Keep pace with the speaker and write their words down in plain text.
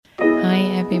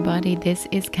everybody. This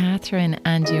is Catherine,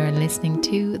 and you're listening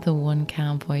to the One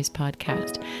Calm Voice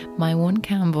podcast. My One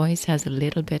Calm Voice has a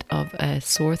little bit of a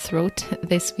sore throat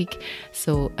this week,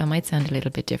 so I might sound a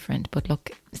little bit different. But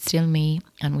look, still me,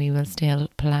 and we will still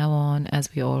plow on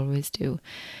as we always do.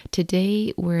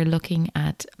 Today, we're looking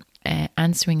at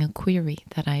answering a query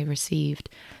that I received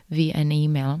via an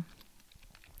email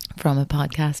from a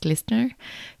podcast listener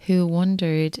who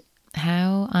wondered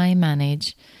how I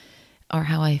manage or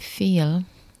how I feel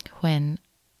when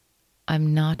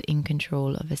I'm not in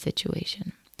control of a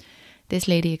situation. This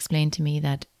lady explained to me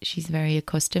that she's very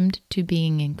accustomed to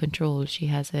being in control. She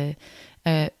has a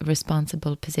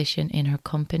responsible position in her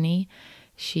company.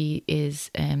 She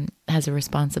has a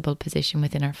responsible position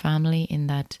within her family in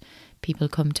that people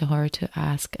come to her to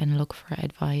ask and look for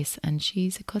advice, and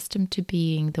she's accustomed to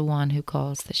being the one who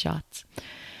calls the shots.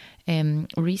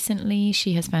 Recently,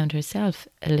 she has found herself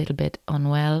a little bit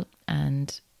unwell,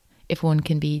 and if one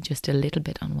can be just a little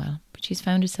bit unwell, but she's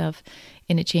found herself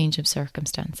in a change of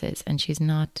circumstances, and she's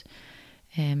had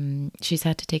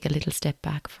to take a little step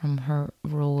back from her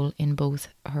role in both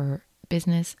her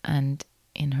business and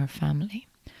in her family.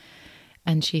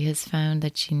 And she has found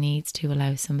that she needs to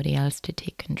allow somebody else to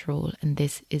take control, and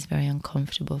this is very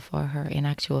uncomfortable for her. In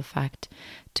actual fact,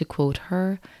 to quote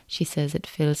her, she says it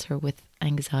fills her with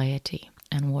anxiety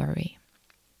and worry.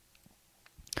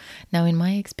 Now, in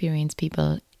my experience,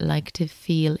 people like to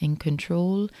feel in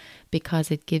control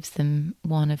because it gives them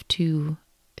one of two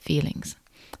feelings.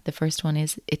 The first one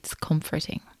is it's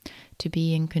comforting. To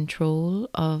be in control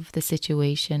of the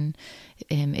situation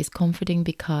is comforting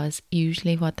because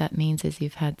usually what that means is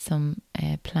you've had some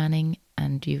planning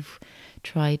and you've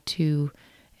tried to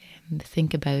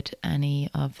think about any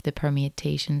of the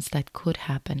permutations that could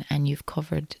happen, and you've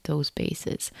covered those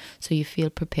bases. So you feel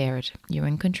prepared. You're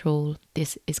in control.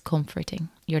 This is comforting.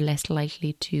 You're less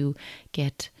likely to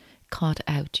get caught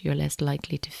out. You're less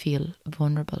likely to feel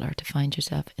vulnerable or to find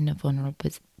yourself in a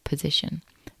vulnerable position.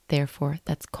 Therefore,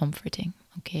 that's comforting.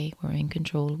 Okay, we're in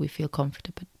control. We feel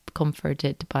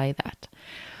comforted by that.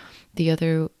 The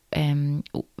other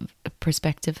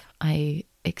perspective I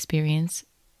experience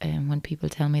when people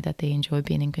tell me that they enjoy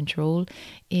being in control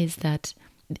is that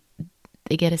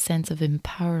they get a sense of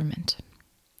empowerment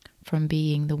from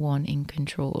being the one in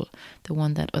control, the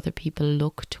one that other people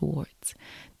look towards,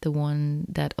 the one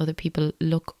that other people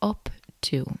look up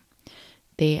to.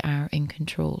 They are in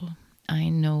control. I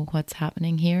know what's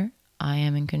happening here. I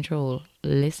am in control.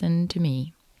 Listen to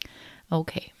me.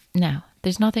 Okay, now,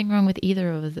 there's nothing wrong with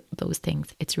either of those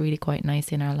things. It's really quite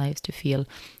nice in our lives to feel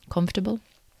comfortable,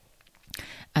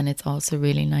 and it's also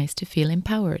really nice to feel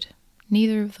empowered.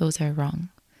 Neither of those are wrong.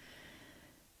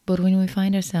 But when we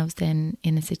find ourselves then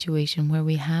in a situation where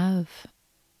we have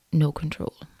no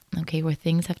control, okay, where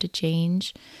things have to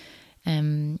change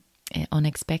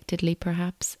unexpectedly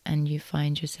perhaps, and you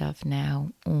find yourself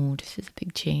now, oh, this is a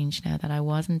big change now that I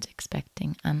wasn't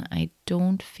expecting, and I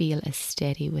don't feel as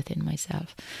steady within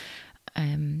myself.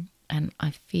 And I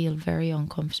feel very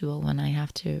uncomfortable when I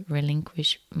have to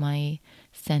relinquish my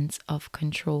sense of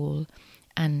control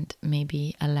and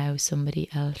maybe allow somebody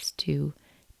else to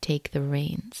take the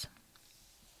reins.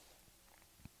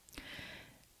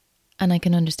 And I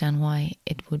can understand why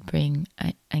it would bring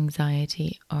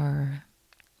anxiety or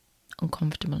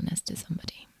uncomfortableness to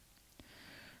somebody.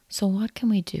 So what can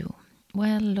we do?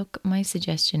 Well, look, my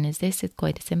suggestion is this. It's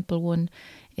quite a simple one.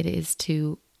 It is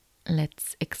to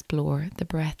let's explore the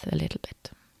breath a little bit.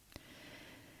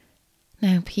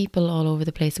 Now, people all over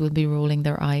the place will be rolling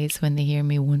their eyes when they hear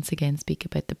me once again speak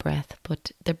about the breath,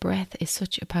 but the breath is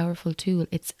such a powerful tool.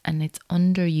 It's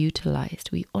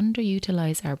underutilized. We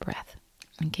underutilize our breath.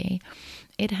 Okay,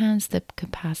 it has the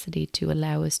capacity to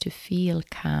allow us to feel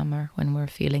calmer when we're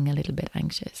feeling a little bit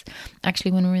anxious. Actually,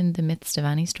 when we're in the midst of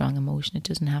any strong emotion, it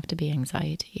doesn't have to be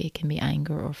anxiety. It can be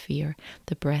anger or fear.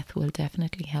 The breath will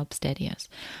definitely help steady us.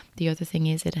 The other thing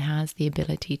is it has the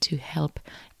ability to help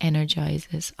energize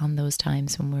us on those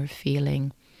times when we're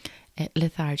feeling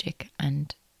lethargic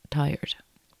and tired.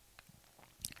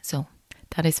 So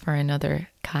that is for another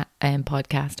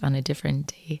podcast on a different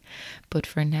day. But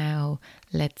for now,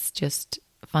 let's just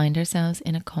find ourselves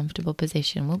in a comfortable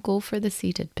position. We'll go for the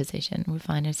seated position. We'll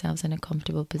find ourselves in a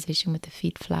comfortable position with the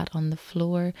feet flat on the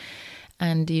floor.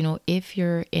 And, you know, if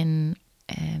you're in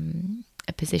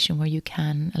a position where you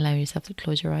can allow yourself to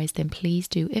close your eyes, then please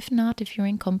do. If not, if you're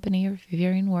in company or if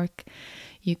you're in work,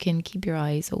 you can keep your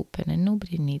eyes open and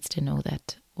nobody needs to know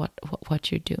that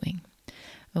what you're doing.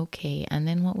 Okay, and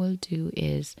then what we'll do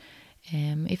is,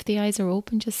 if the eyes are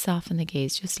open, just soften the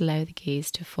gaze. Just allow the gaze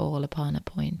to fall upon a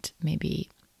point, maybe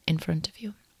in front of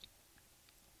you.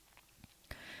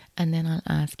 And then I'll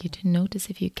ask you to notice,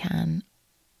 if you can,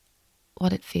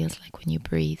 what it feels like when you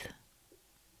breathe.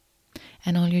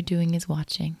 And all you're doing is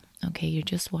watching. Okay, you're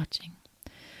just watching.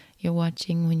 You're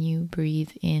watching when you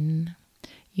breathe in.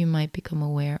 You might become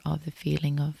aware of the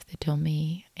feeling of the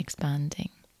tummy expanding.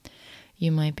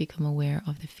 You might become aware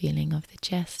of the feeling of the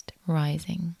chest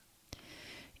rising.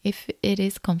 If it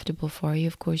is comfortable for you,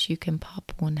 of course, you can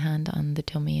pop one hand on the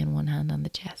tummy and one hand on the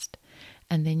chest.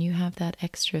 And then you have that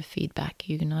extra feedback.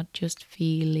 You're not just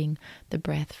feeling the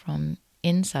breath from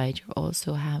inside, you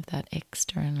also have that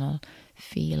external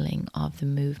feeling of the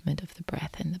movement of the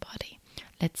breath in the body.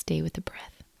 Let's stay with the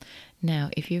breath.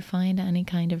 Now, if you find any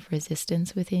kind of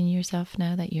resistance within yourself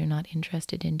now that you're not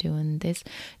interested in doing this,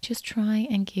 just try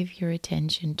and give your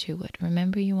attention to it.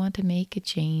 Remember, you want to make a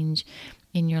change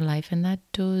in your life, and that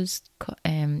does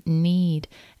need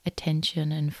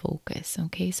attention and focus.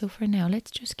 Okay, so for now,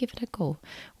 let's just give it a go.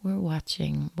 We're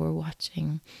watching,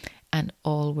 and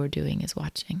all we're doing is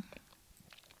watching.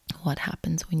 What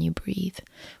happens when you breathe?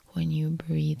 When you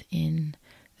breathe in,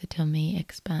 the tummy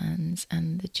expands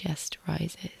and the chest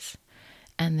rises.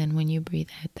 And then when you breathe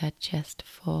out, that chest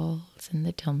falls and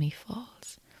the tummy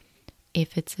falls.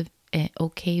 If it's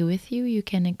okay with you, you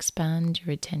can expand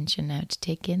your attention now to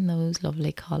take in those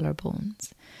lovely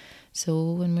collarbones.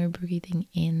 So when we're breathing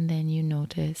in, then you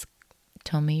notice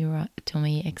tummy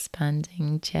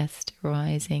expanding, chest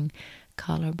rising,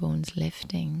 collarbones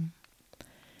lifting.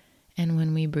 And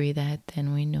when we breathe out,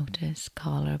 then we notice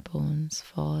collarbones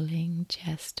falling,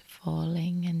 chest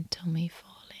falling, and tummy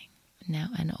falling. Now,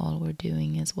 and all we're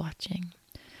doing is watching.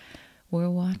 We're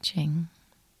watching.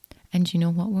 And you know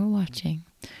what we're watching?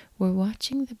 We're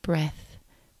watching the breath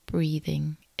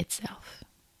breathing itself.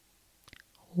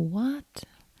 What?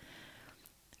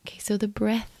 Okay, so the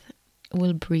breath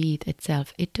will breathe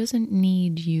itself. It doesn't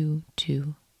need you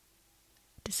to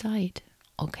decide,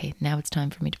 okay, now it's time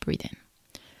for me to breathe in.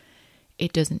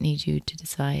 It doesn't need you to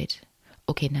decide,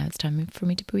 okay, now it's time for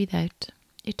me to breathe out.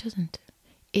 It doesn't.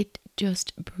 It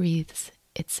just breathes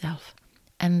itself.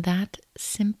 And that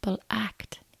simple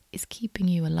act is keeping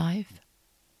you alive.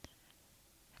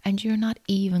 And you're not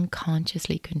even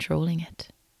consciously controlling it.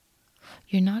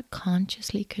 You're not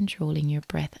consciously controlling your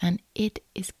breath, and it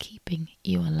is keeping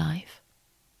you alive.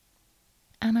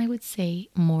 And I would say,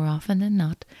 more often than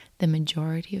not, the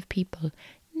majority of people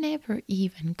never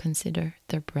even consider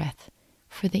their breath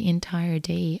for the entire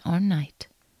day or night.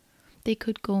 They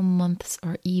could go months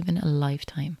or even a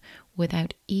lifetime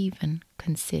without even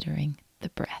considering the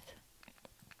breath.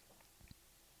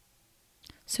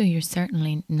 So you're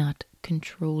certainly not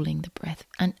controlling the breath,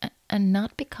 and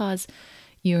not because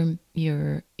you're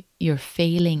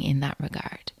failing in that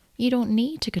regard. You don't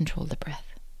need to control the breath.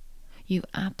 You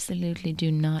absolutely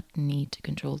do not need to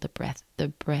control the breath. The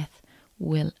breath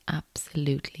will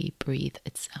absolutely breathe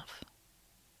itself.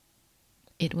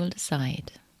 It will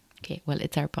decide. Okay, well,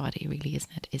 it's our body, really,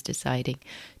 isn't it? Is deciding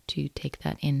to take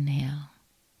that inhale.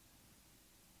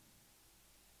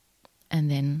 And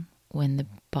then when the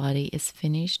body is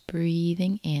finished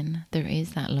breathing in, there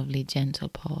is that lovely gentle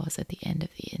pause at the end of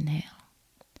the inhale.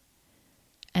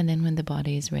 And then when the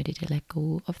body is ready to let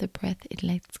go of the breath, it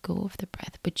lets go of the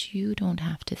breath. But you don't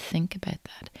have to think about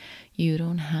that. You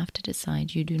don't have to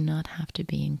decide. You do not have to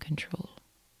be in control.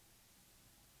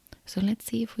 So let's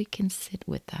see if we can sit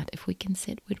with that. If we can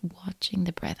sit with watching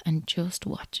the breath and just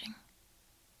watching.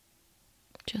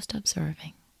 Just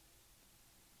observing.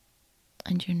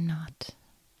 And you're not.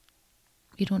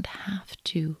 You don't have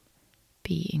to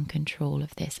be in control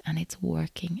of this. And it's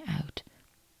working out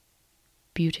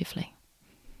beautifully.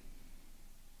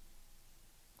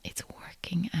 It's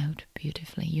working out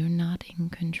beautifully. You're not in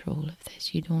control of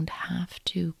this. You don't have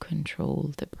to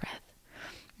control the breath.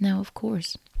 Now, of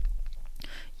course,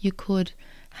 you could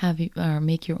have or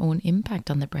make your own impact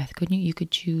on the breath, couldn't you? You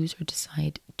could choose or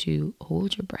decide to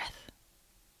hold your breath.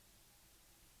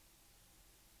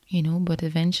 But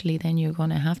eventually then you're going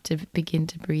to have to begin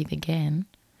to breathe again.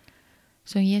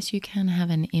 So yes, you can have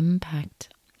an impact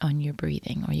on your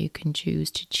breathing, or you can choose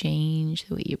to change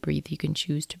the way you breathe. You can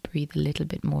choose to breathe a little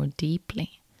bit more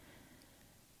deeply.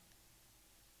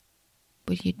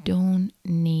 But you don't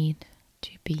need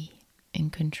to be in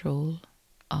control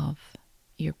of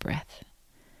your breath.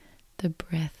 The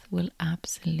breath will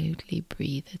absolutely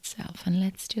breathe itself. And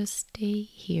let's just stay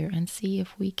here and see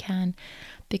if we can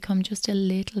become just a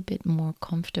little bit more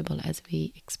comfortable as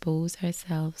we expose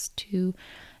ourselves to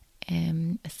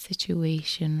a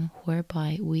situation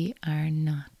whereby we are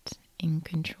not in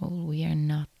control. We are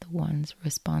not the ones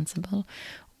responsible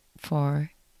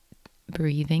for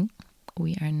breathing.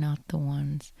 We are not the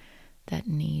ones that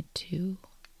need to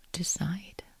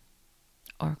decide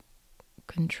or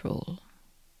control,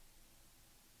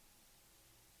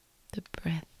 the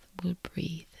breath will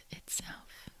breathe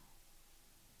itself.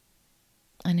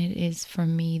 And it is for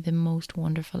me the most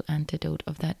wonderful antidote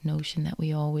of that notion that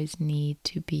we always need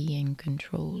to be in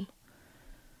control.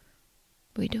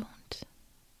 We don't.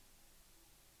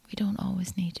 We don't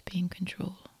always need to be in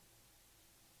control.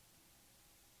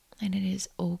 And it is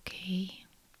okay.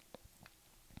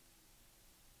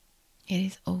 It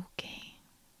is okay.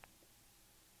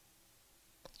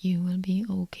 You will be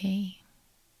okay.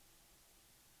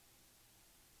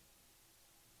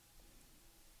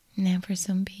 Now, for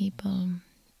some people,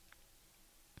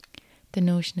 the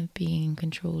notion of being in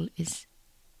control is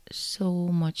so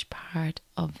much part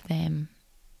of them.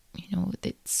 You know,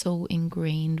 it's so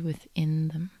ingrained within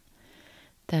them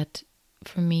that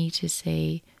for me to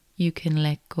say you can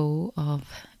let go of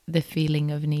the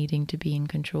feeling of needing to be in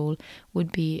control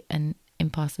would be an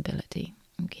impossibility.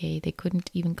 Okay, they couldn't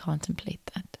even contemplate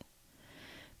that.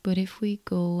 But if we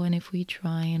go and if we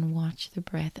try and watch the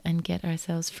breath and get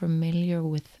ourselves familiar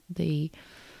with the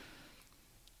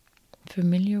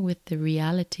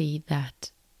reality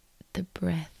that the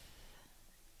breath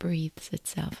breathes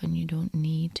itself and you don't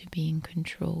need to be in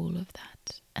control of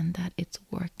that, and that it's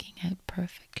working out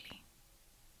perfectly.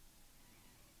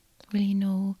 Well, you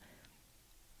know,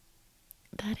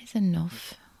 that is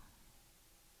enough.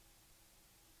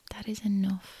 That is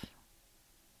enough.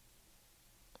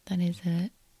 That is a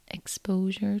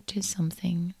exposure to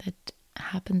something that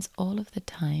happens all of the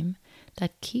time,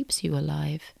 that keeps you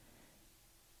alive,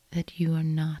 that you are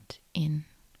not in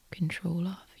control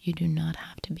of. You do not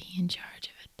have to be in charge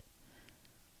of it.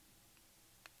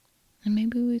 And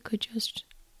maybe we could just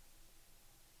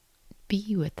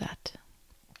be with that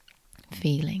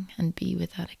feeling and be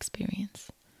with that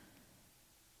experience.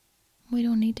 We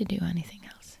don't need to do anything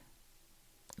else.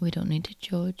 We don't need to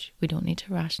judge. We don't need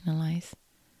to rationalize.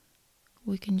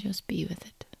 We can just be with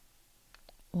it,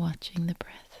 watching the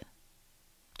breath,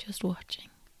 just watching,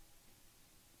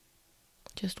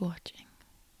 just watching.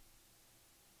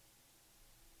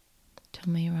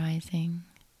 Tummy rising,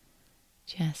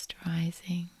 chest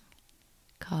rising,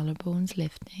 collarbones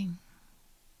lifting,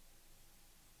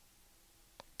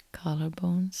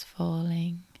 collarbones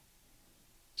falling,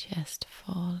 chest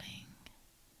falling,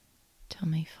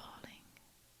 tummy falling.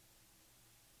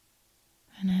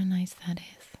 And how nice that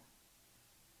is.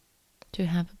 To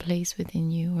have a place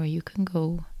within you where you can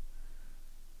go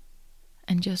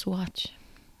and just watch.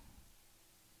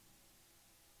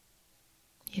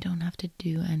 You don't have to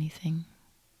do anything.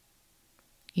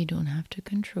 You don't have to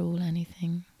control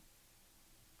anything.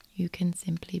 You can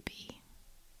simply be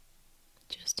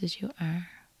just as you are,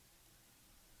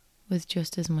 with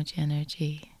just as much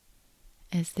energy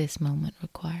as this moment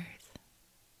requires.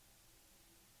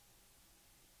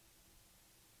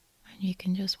 And you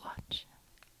can just watch.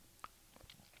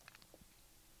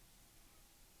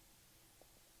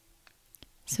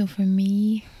 So for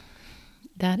me,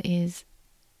 that is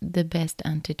the best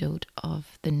antidote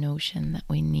of the notion that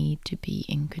we need to be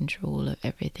in control of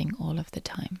everything all of the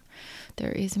time.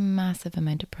 There is a massive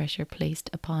amount of pressure placed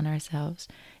upon ourselves.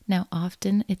 Now,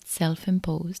 often it's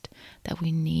self-imposed that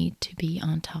we need to be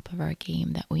on top of our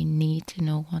game, that we need to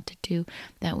know what to do,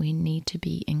 that we need to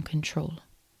be in control,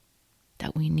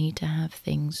 that we need to have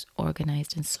things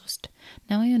organized and sussed.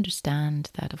 Now, I understand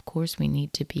that, of course, we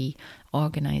need to be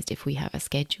organized if we have a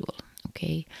schedule,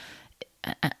 okay?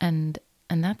 And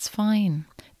that's fine.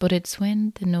 But it's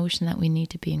when the notion that we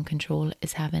need to be in control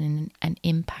is having an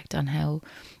impact on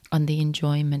the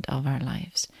enjoyment of our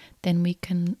lives. Then we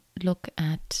can look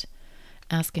at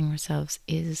asking ourselves,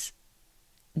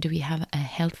 do we have a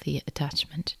healthy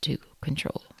attachment to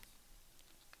control?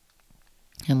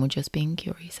 And we're just being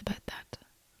curious about that.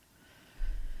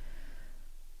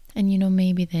 And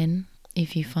maybe then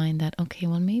if you find that, okay,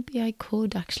 well, maybe I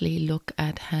could actually look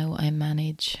at how I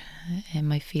manage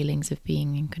my feelings of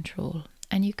being in control.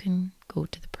 And you can go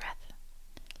to the breath.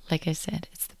 Like I said,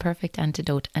 it's the perfect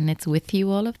antidote and it's with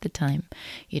you all of the time.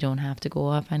 You don't have to go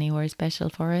off anywhere special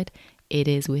for it. It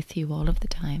is with you all of the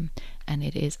time. And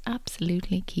it is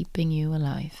absolutely keeping you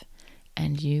alive.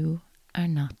 And you are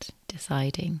not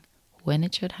deciding when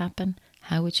it should happen,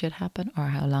 how it should happen, or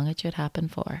how long it should happen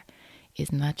for.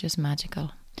 Isn't that just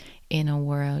magical? In a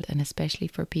world, and especially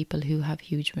for people who have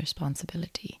huge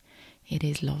responsibility, it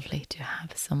is lovely to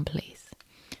have some place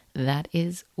that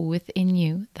is within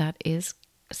you, that is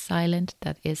silent,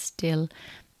 that is still,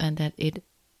 and that it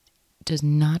does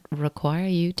not require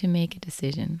you to make a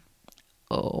decision.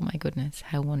 Oh my goodness,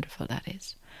 how wonderful that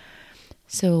is.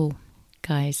 So,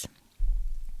 guys,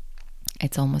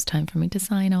 it's almost time for me to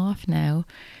sign off now.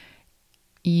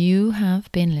 You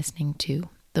have been listening to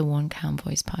the One Calm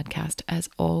Voice podcast. As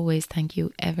always, thank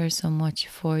you ever so much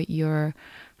for your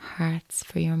hearts,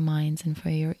 for your minds, and for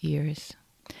your ears.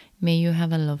 May you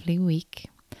have a lovely week.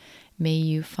 May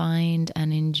you find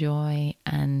and enjoy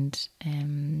and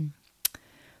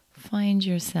find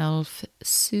yourself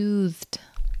soothed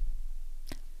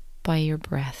by your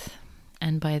breath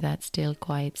and by that still,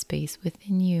 quiet space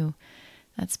within you.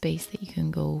 That space that you can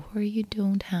go where you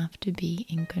don't have to be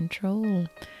in control.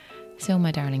 So, my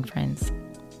darling friends,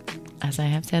 as I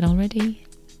have said already,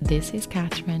 this is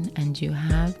Catherine, and you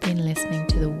have been listening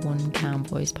to the One Calm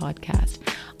Voice podcast.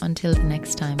 Until the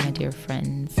next time, my dear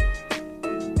friends,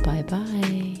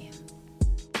 bye-bye.